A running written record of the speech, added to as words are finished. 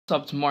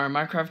What's up, to Mario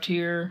Minecraft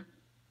here,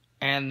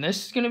 and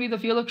this is going to be the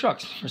field of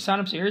trucks for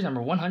sign-up series number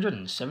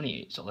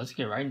 178, so let's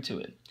get right into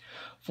it.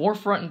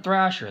 Forefront and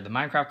Thrasher, the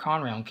Minecraft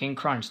Conrail and King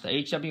Crunch, the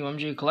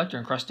HWMG Collector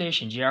and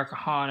Crustacean, GR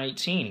Kahan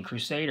 18,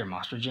 Crusader,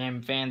 Monster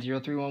Jam Fan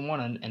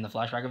 0311, and the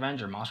Flashback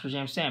Avenger, Monster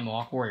Jam Sam,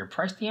 Mohawk Warrior,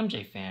 Price the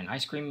MJ Fan,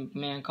 Ice Cream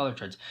Man Color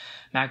Treads,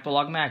 Mac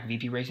Bullock Mac,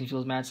 VP Racing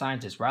Fuels Mad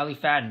Scientist, Riley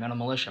Fadden, Metal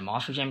Militia,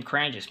 Monster Jam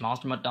Crangis,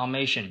 Monster Mutt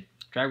Dalmatian,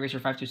 Drag Racer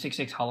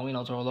 5266, Halloween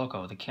El Toro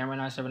Loco, The Camera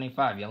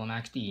 9785, Yellow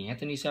Max D,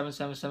 Anthony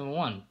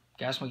 7771,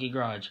 Gas Monkey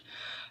Garage,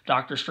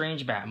 Dr.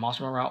 Strange Bat,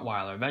 Monster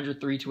Rottweiler, Avenger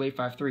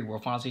 32853,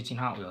 World Finals 18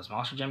 Hot Wheels,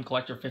 Monster Gem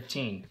Collector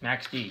 15,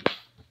 Max D,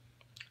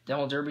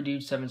 Demo Derby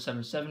Dude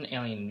 777,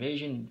 Alien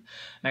Invasion,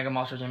 Mega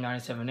Monster Gem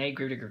 978,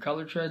 Gravedigger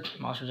Color Tread,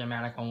 Monster Gem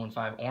Manic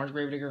 115, Orange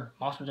Gravedigger,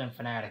 Monster Gem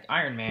Fanatic,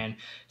 Iron Man,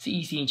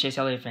 CEC and Chase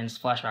Elliott Fans,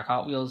 Flashback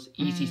Hot Wheels,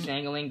 EC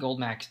Sangling,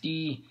 Gold Max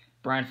D,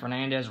 Brian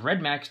Fernandez, Red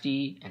Max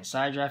D, and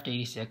Side Draft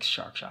 86,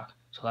 Shark Shock.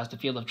 So that's the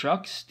field of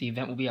trucks. The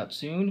event will be out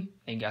soon.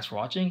 Thank you guys for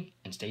watching,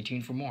 and stay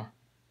tuned for more.